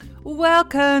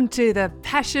Welcome to the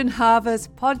Passion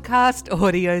Harvest podcast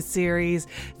audio series.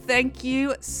 Thank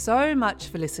you so much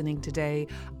for listening today.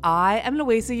 I am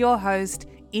Louisa, your host,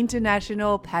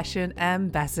 International Passion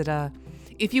Ambassador.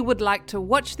 If you would like to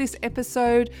watch this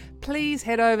episode, please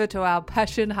head over to our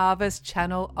Passion Harvest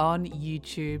channel on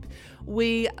YouTube.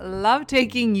 We love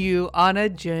taking you on a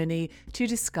journey to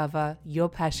discover your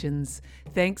passions.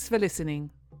 Thanks for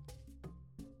listening.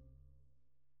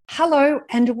 Hello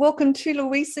and welcome to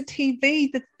Louisa TV.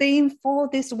 The theme for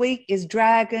this week is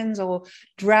dragons or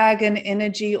dragon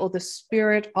energy or the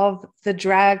spirit of the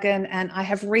dragon. And I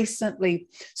have recently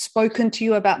spoken to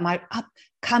you about my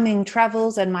upcoming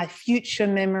travels and my future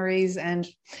memories. And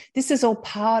this is all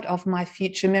part of my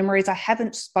future memories. I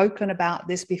haven't spoken about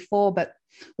this before, but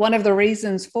one of the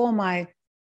reasons for my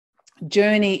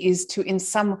journey is to in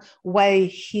some way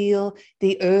heal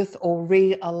the earth or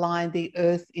realign the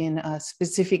earth in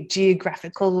specific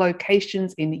geographical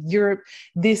locations in Europe.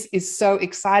 This is so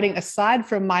exciting. Aside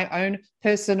from my own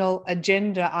personal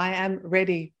agenda, I am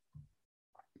ready.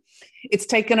 It's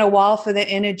taken a while for the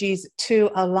energies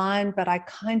to align, but I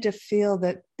kind of feel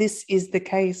that this is the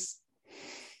case.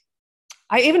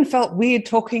 I even felt weird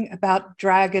talking about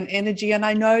dragon energy, and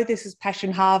I know this is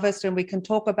Passion Harvest and we can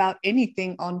talk about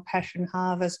anything on Passion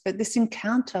Harvest, but this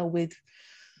encounter with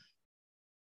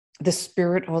the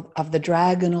spirit of the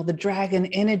dragon or the dragon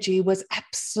energy was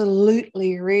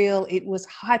absolutely real. It was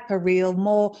hyper real,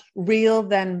 more real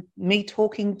than me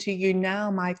talking to you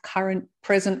now, my current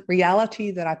present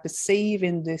reality that I perceive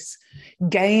in this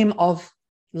game of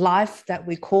life that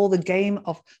we call the game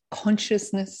of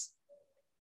consciousness.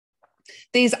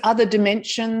 These other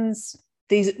dimensions,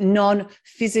 these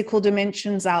non-physical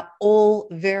dimensions are all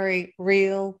very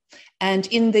real. And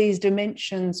in these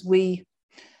dimensions, we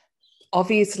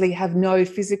obviously have no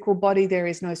physical body. There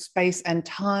is no space and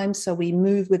time. So we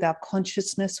move with our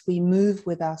consciousness. We move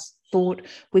with our thought.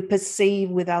 We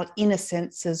perceive with our inner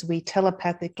senses. We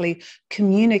telepathically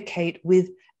communicate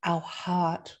with our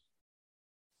heart.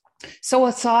 So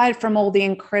aside from all the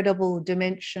incredible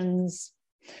dimensions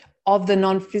of the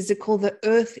non-physical, the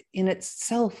earth in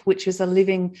itself, which is a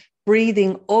living,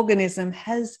 breathing organism,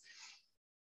 has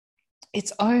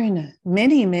its own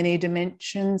many, many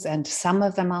dimensions, and some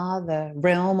of them are the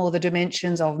realm or the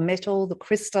dimensions of metal, the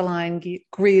crystalline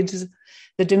grids,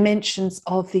 the dimensions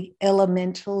of the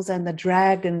elementals, and the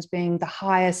dragons being the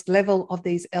highest level of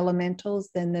these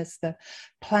elementals. Then there's the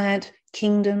plant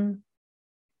kingdom.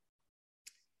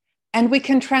 And we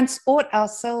can transport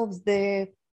ourselves there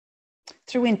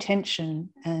through intention.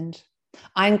 And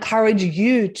I encourage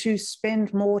you to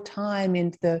spend more time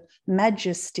in the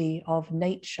majesty of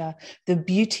nature, the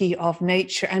beauty of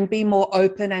nature, and be more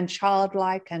open and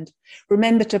childlike, and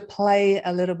remember to play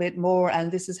a little bit more.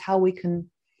 And this is how we can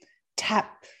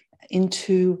tap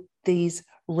into these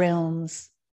realms.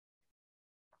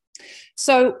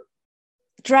 So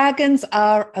dragons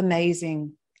are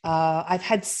amazing. I've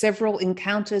had several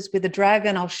encounters with a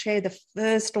dragon. I'll share the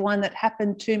first one that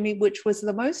happened to me, which was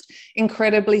the most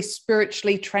incredibly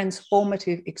spiritually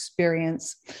transformative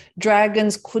experience.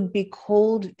 Dragons could be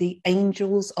called the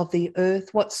angels of the earth.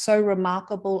 What's so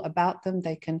remarkable about them?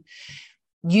 They can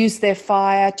use their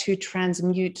fire to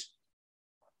transmute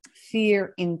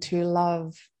fear into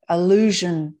love,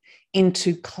 illusion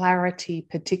into clarity,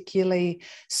 particularly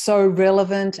so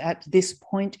relevant at this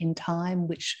point in time,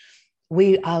 which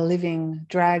we are living.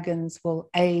 Dragons will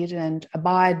aid and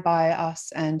abide by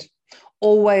us and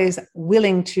always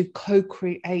willing to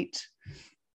co-create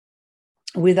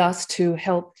with us to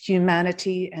help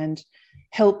humanity and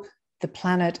help the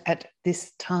planet at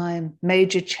this time.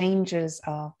 Major changes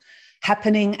are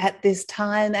happening at this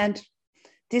time, and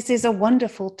this is a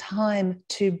wonderful time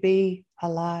to be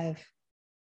alive.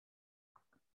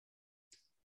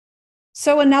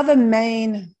 So another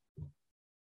main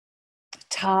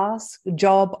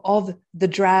job of the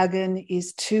dragon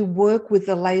is to work with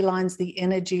the ley lines, the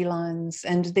energy lines,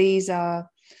 and these are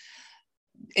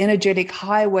energetic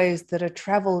highways that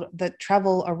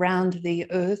travel around the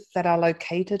earth, that are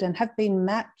located and have been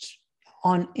mapped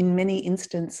on in many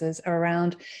instances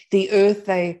around the earth.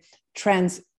 They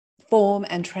transform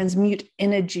and transmute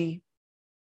energy,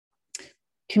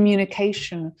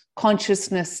 communication,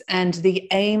 consciousness, and the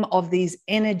aim of these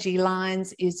energy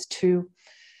lines is to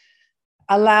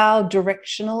allow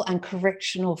directional and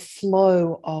correctional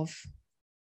flow of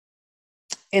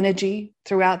energy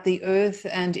throughout the earth.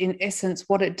 And in essence,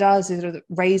 what it does is it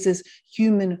raises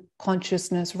human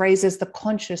consciousness, raises the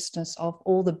consciousness of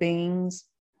all the beings.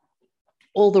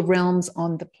 all the realms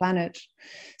on the planet.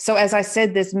 So as I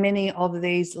said, there's many of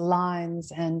these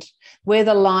lines, and where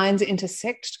the lines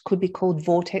intersect could be called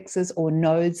vortexes or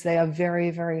nodes. They are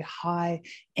very, very high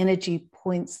energy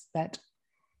points that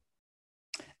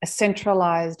are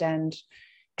centralized and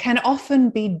can often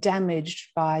be damaged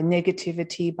by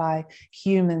negativity, by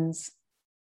humans.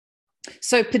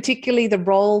 So particularly the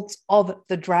roles of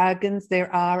the dragons,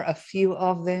 there are a few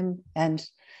of them, and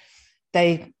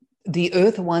the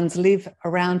earth ones live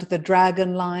around the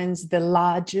dragon lines, the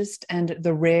largest and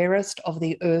the rarest of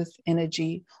the earth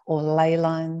energy or ley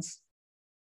lines.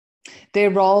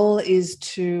 Their role is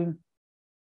to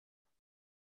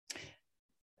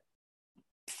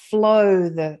flow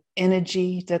the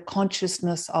energy, the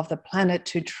consciousness of the planet,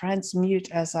 to transmute,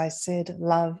 as I said,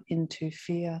 love into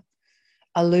fear,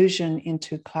 illusion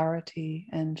into clarity.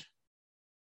 And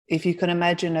if you can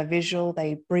imagine a visual,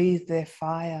 they breathe their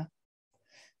fire.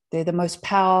 They're the most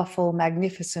powerful,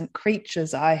 magnificent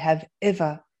creatures I have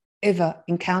ever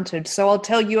encountered. So I'll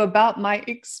tell you about my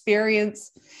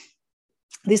experience.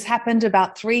 This happened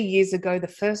about 3 years ago, the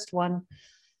first one,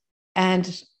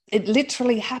 and it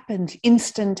literally happened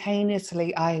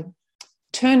instantaneously. I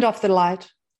turned off the light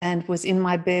and was in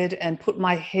my bed and put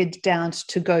my head down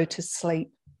to go to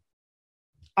sleep.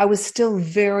 I was still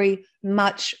very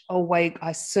much awake.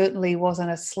 I certainly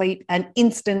wasn't asleep. And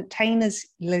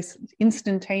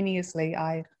instantaneously,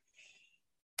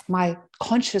 my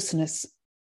consciousness,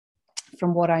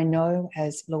 from what I know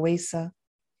as Louisa,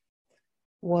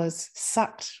 was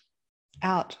sucked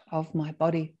out of my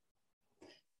body.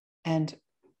 And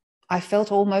I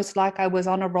felt almost like I was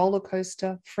on a roller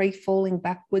coaster, free falling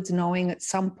backwards, knowing at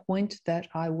some point that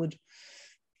I would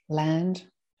land.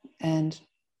 And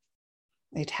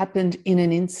it happened in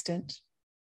an instant.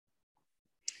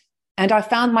 And I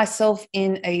found myself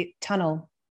in a tunnel.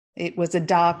 It was a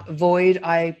dark void.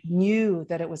 I knew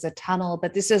that it was a tunnel,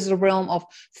 but this is a realm of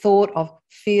thought, of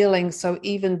feeling. So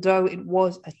even though it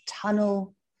was a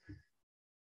tunnel,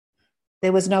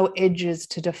 there was no edges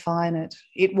to define it.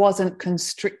 It wasn't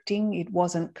constricting. It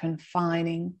wasn't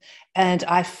confining. And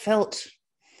I felt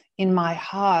in my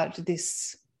heart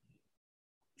this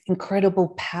incredible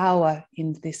power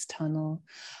in this tunnel.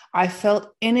 I felt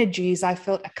energies. I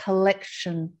felt a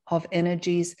collection of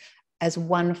energies as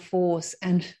one force.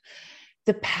 And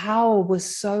the power was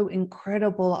so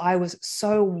incredible. I was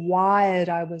so wired.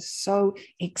 I was so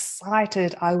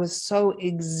excited. I was so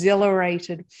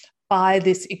exhilarated by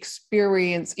this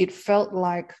experience. It felt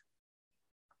like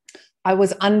I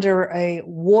was under a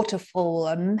waterfall,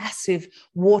 a massive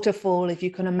waterfall. If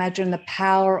you can imagine the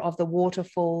power of the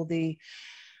waterfall,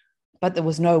 but there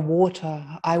was no water.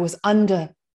 I was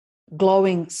under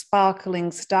glowing,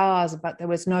 sparkling stars, but there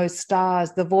was no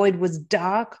stars. The void was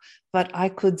dark, but I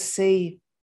could see.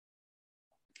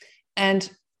 And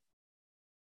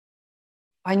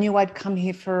I knew I'd come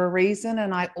here for a reason.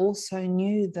 And I also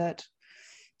knew that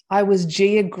I was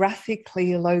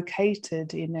geographically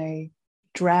located in a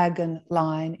dragon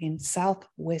line in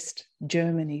southwest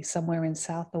Germany, somewhere in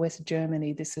southwest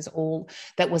Germany. This is all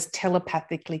that was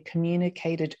telepathically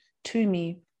communicated to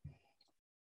me.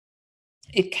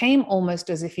 It came almost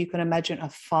as if you can imagine a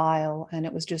file, and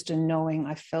it was just a knowing.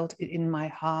 I felt it in my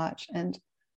heart. And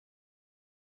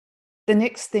the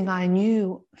next thing I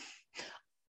knew,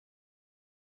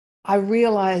 I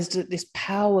realized that this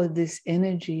power, this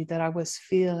energy that I was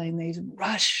feeling, these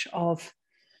rush of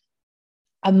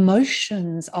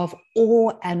emotions of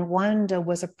awe and wonder,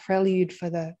 was a prelude for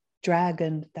the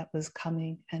dragon that was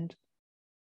coming. And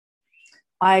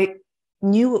I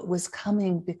knew it was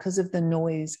coming because of the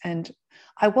noise. And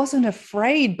I wasn't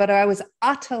afraid, but I was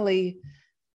utterly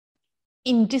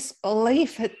in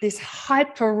disbelief at this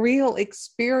hyper-real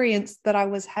experience that I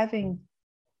was having.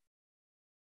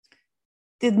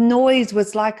 The noise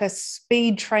was like a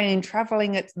speed train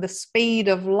traveling at the speed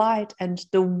of light, and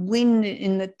the wind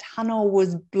in the tunnel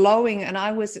was blowing, and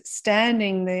I was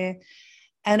standing there.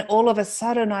 And all of a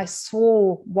sudden I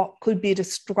saw what could be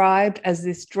described as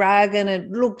this dragon. It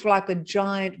looked like a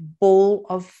giant ball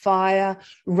of fire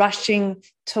rushing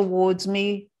towards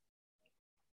me,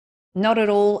 not at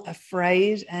all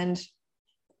afraid. And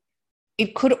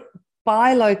it could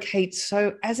bilocate.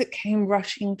 So as it came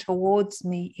rushing towards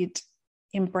me, it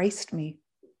embraced me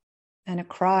and it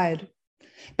cried.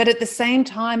 But at the same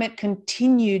time, it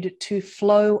continued to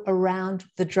flow around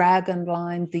the dragon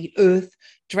line, the earth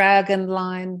dragon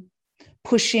line,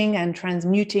 pushing and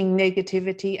transmuting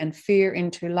negativity and fear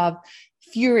into love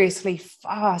furiously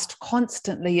fast,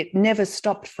 constantly. It never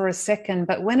stopped for a second.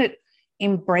 But when it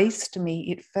embraced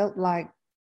me, it felt like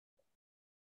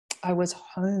I was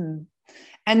home.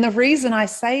 And the reason I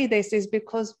say this is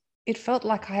because it felt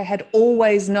like I had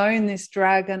always known this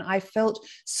dragon. I felt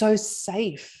so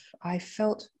safe. I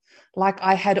felt like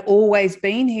I had always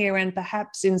been here, and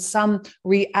perhaps in some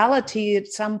reality at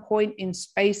some point in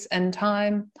space and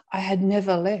time, I had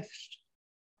never left,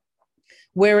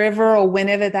 wherever or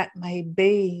whenever that may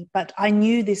be. But I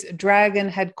knew this dragon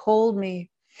had called me.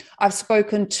 I've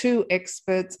spoken to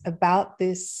experts about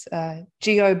this,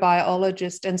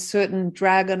 geobiologist, and certain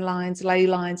dragon lines, ley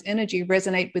lines, energy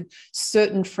resonate with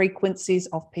certain frequencies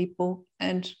of people.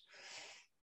 And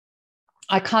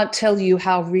I can't tell you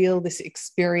how real this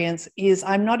experience is.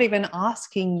 I'm not even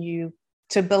asking you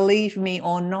to believe me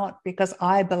or not, because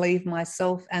I believe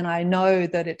myself, and I know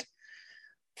that it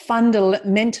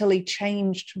fundamentally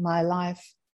changed my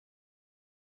life.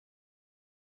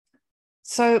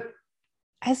 So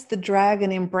as the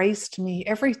dragon embraced me,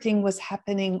 everything was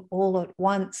happening all at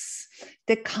once.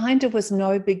 There kind of was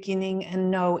no beginning and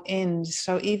no end.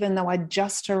 So even though I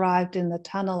just arrived in the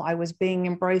tunnel, I was being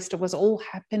embraced. It was all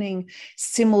happening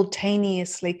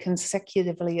simultaneously,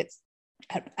 consecutively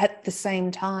at the same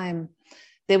time.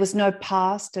 There was no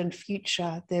past and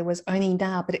future. There was only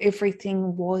now, but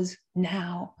everything was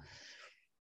now.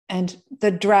 And the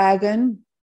dragon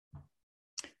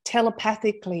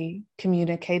telepathically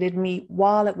communicated me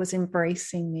while it was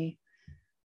embracing me,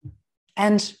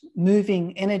 and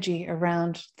moving energy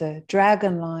around the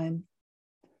dragon line,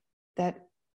 that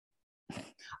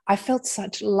I felt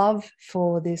such love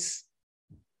for this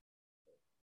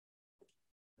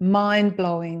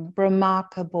mind-blowing,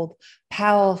 remarkable,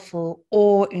 powerful,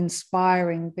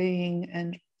 awe-inspiring being.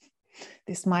 And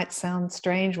this might sound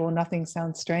strange, or nothing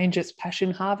sounds strange, it's Passion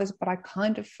Harvest, but I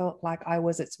kind of felt like I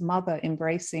was its mother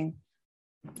embracing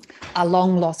a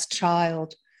long-lost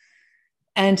child.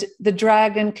 And the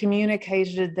dragon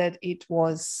communicated that it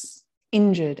was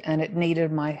injured and it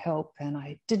needed my help. And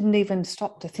I didn't even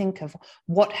stop to think of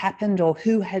what happened or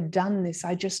who had done this.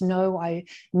 I just know I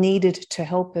needed to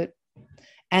help it.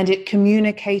 And it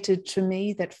communicated to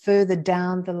me that further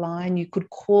down the line, you could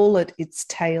call it its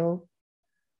tail,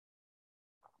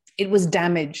 it was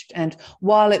damaged. And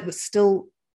while it was still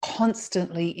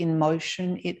constantly in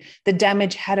motion, the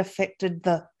damage had affected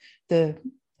the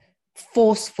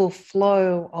forceful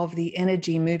flow of the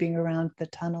energy moving around the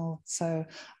tunnel. So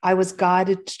I was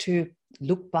guided to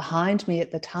look behind me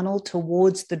at the tunnel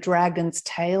towards the dragon's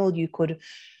tail. You could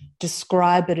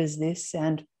describe it as this.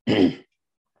 And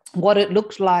what it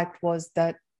looked like was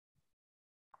that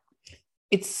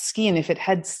its skin, if it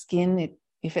had skin,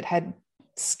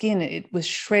 it was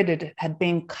shredded, it had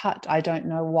been cut. I don't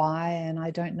know why, and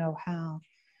I don't know how.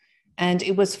 And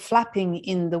it was flapping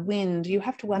in the wind. You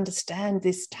have to understand,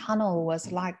 this tunnel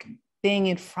was like being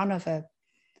in front of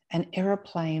an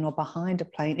aeroplane, or behind a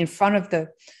plane, in front of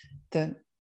the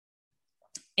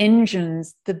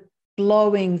engines, the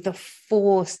blowing, the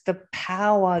force, the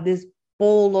power, this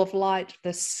ball of light,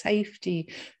 the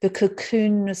safety, the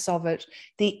cocoonness of it,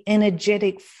 the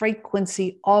energetic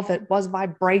frequency of it was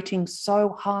vibrating so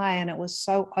high, and it was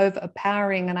so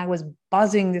overpowering, and I was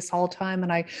buzzing this whole time,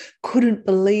 and I couldn't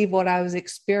believe what I was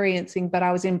experiencing, but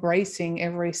I was embracing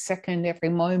every second, every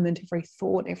moment, every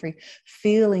thought, every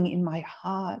feeling in my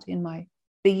heart, in my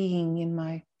being, in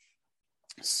my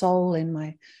soul, in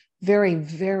my very,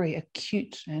 very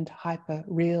acute and hyper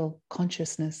real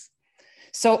consciousness.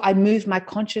 So I moved my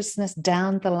consciousness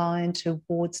down the line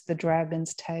towards the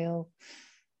dragon's tail.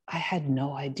 I had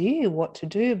no idea what to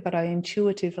do, but I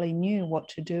intuitively knew what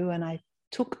to do. And I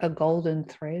took a golden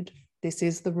thread. This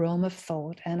is the realm of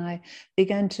thought. And I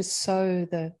began to sew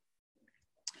the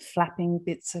flapping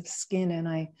bits of skin. And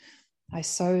I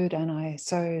sewed and I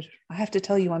sewed. I have to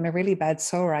tell you, I'm a really bad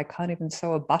sewer. I can't even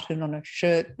sew a button on a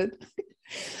shirt, but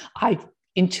I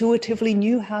intuitively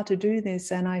knew how to do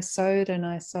this, and I sewed and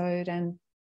I sewed, and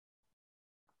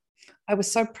I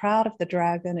was so proud of the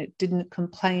dragon. It didn't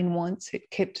complain once. It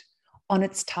kept on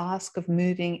its task of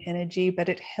moving energy, but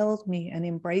it held me and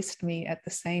embraced me at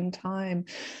the same time,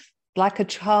 like a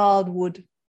child would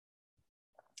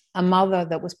a mother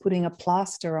that was putting a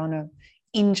plaster on an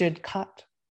injured cut.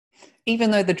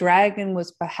 Even though the dragon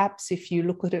was perhaps, if you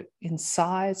look at it in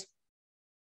size,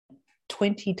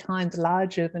 20 times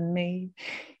larger than me,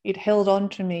 it held on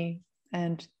to me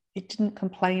and it didn't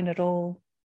complain at all.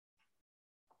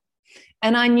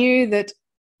 And I knew that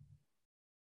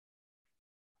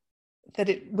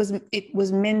it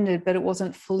was mended, but it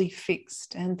wasn't fully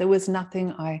fixed, and there was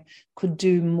nothing I could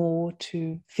do more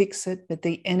to fix it, but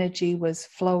the energy was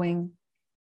flowing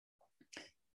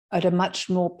at a much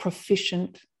more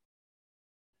proficient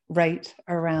rate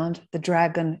around the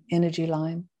dragon energy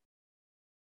line.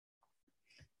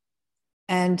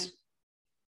 And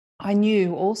I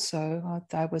knew also,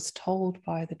 I was told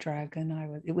by the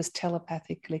dragon, it was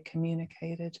telepathically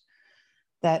communicated,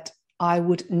 that I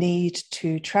would need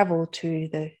to travel to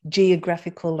the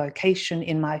geographical location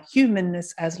in my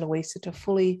humanness as Louisa to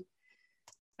fully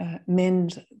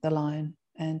mend the line,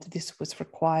 and this was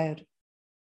required.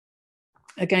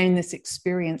 Again, this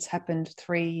experience happened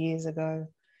 3 years ago.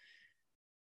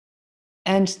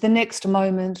 And the next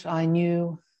moment I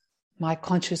knew my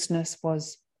consciousness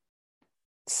was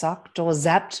sucked or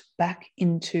zapped back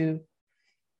into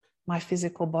my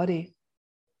physical body.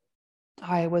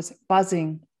 I was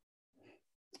buzzing.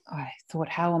 I thought,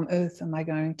 how on earth am I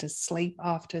going to sleep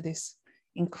after this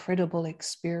incredible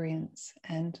experience?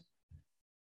 And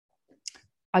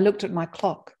I looked at my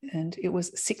clock and it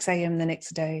was 6 a.m. the next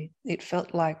day. It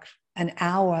felt like an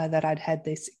hour that I'd had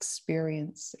this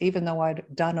experience, even though I'd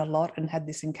done a lot and had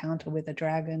this encounter with a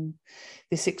dragon.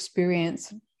 This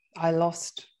experience, I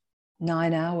lost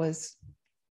 9 hours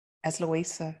as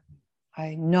Louisa.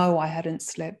 I know I hadn't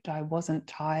slept. I wasn't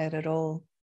tired at all.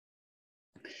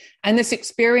 And this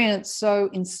experience so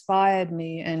inspired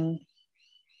me and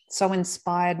so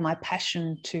inspired my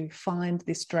passion to find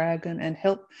this dragon and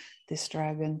help this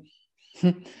dragon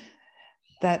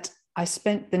that I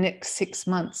spent the next 6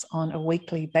 months on a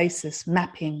weekly basis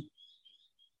mapping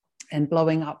and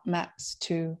blowing up maps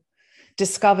to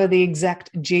discover the exact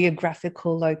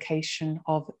geographical location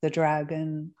of the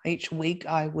dragon. Each week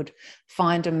I would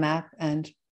find a map and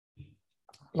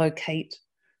locate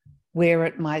where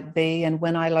it might be. And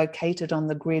when I located on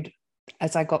the grid,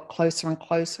 as I got closer and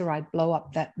closer, I'd blow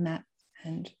up that map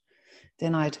and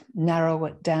then I'd narrow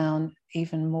it down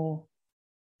even more.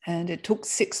 And it took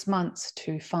 6 months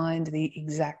to find the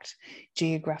exact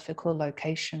geographical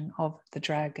location of the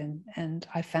dragon, and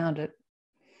I found it.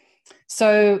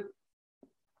 So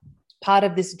part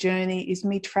of this journey is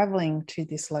me traveling to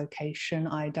this location.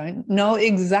 I don't know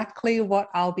exactly what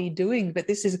I'll be doing, but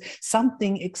this is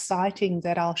something exciting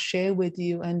that I'll share with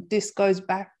you. And this goes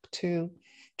back to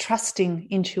trusting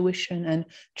intuition and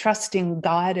trusting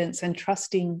guidance and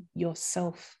trusting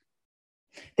yourself.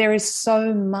 There is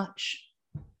so much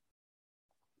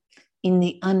in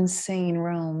the unseen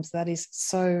realms that is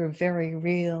so very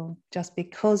real. Just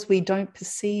because we don't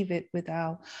perceive it with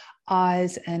our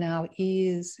eyes and our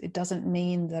ears, it doesn't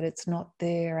mean that it's not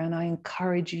there. And I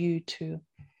encourage you to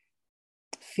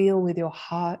feel with your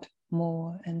heart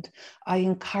more. And I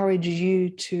encourage you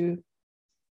to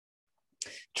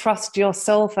trust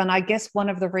yourself. And I guess one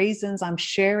of the reasons I'm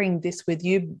sharing this with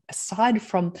you, aside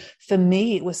from, for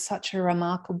me, it was such a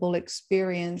remarkable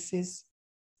experience, is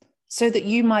so that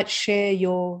you might share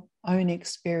your own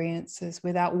experiences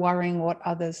without worrying what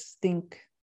others think.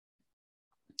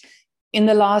 In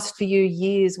the last few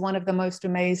years, one of the most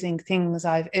amazing things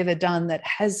I've ever done that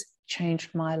has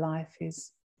changed my life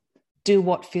is do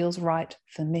what feels right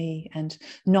for me and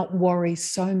not worry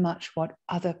so much what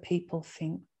other people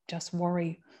think. Just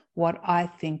worry what I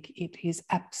think. It is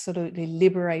absolutely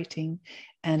liberating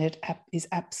and it is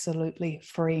absolutely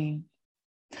freeing.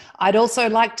 I'd also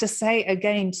like to say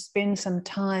again, spend some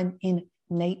time in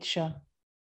nature.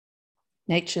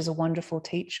 Nature's a wonderful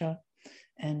teacher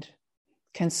and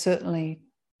can certainly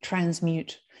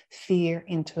transmute fear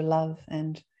into love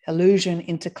and illusion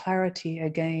into clarity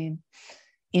again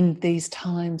in these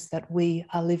times that we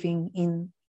are living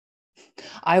in.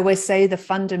 I always say the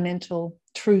fundamental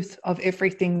truth of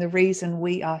everything, the reason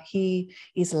we are here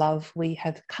is love. We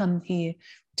have come here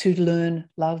to learn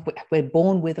love. We're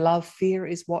born with love. Fear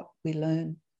is what we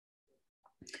learn.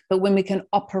 But when we can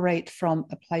operate from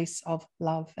a place of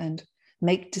love and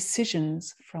make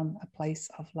decisions from a place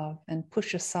of love and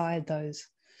push aside those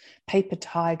paper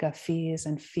tiger fears,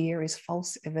 and fear is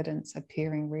false evidence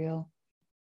appearing real,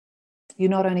 you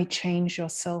not only change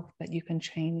yourself, but you can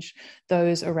change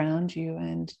those around you.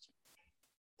 And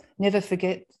never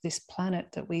forget this planet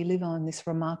that we live on, this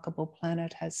remarkable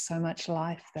planet, has so much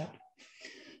life that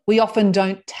we often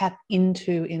don't tap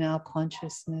into in our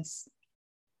consciousness.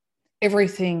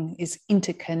 Everything is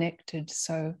interconnected,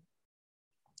 so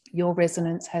your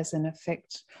resonance has an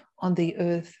effect on the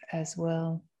earth as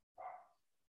well.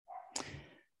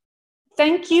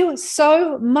 Thank you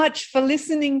so much for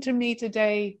listening to me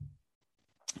today.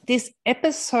 This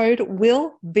episode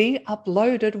will be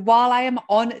uploaded while I am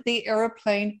on the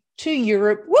airplane to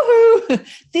Europe. Woohoo!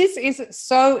 This is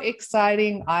so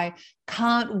exciting. I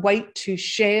can't wait to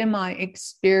share my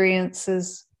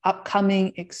experiences,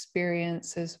 upcoming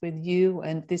experiences with you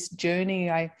and this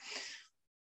journey. I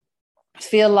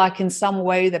feel like in some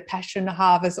way the Passion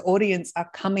Harvest audience are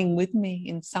coming with me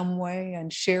in some way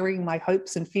and sharing my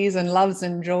hopes and fears and loves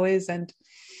and joys. And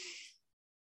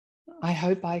I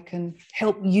hope I can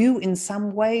help you in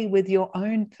some way with your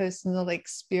own personal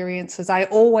experiences. I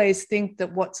always think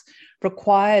that what's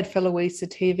required for Louisa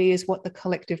TV is what the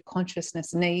collective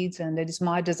consciousness needs. And it is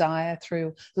my desire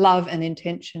through love and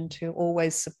intention to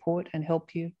always support and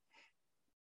help you.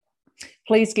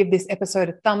 Please give this episode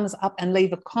a thumbs up and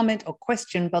leave a comment or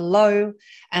question below,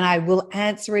 and I will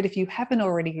answer it. If you haven't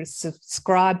already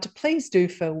subscribed, please do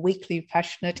for weekly,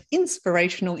 passionate,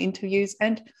 inspirational interviews.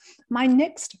 And my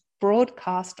next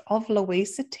broadcast of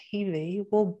Louisa TV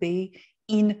will be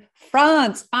in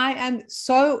France. I am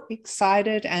so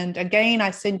excited. And again,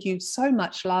 I send you so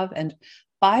much love, and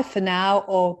bye for now,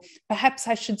 or perhaps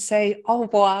I should say au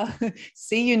revoir.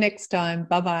 See you next time.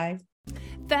 Bye-bye.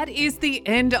 That is the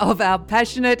end of our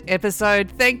passionate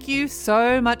episode. Thank you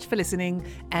so much for listening,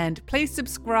 and please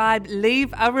subscribe,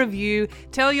 leave a review,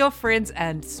 tell your friends,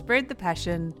 and spread the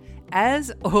passion.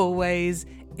 As always,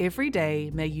 every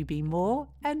day may you be more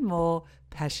and more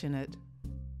passionate.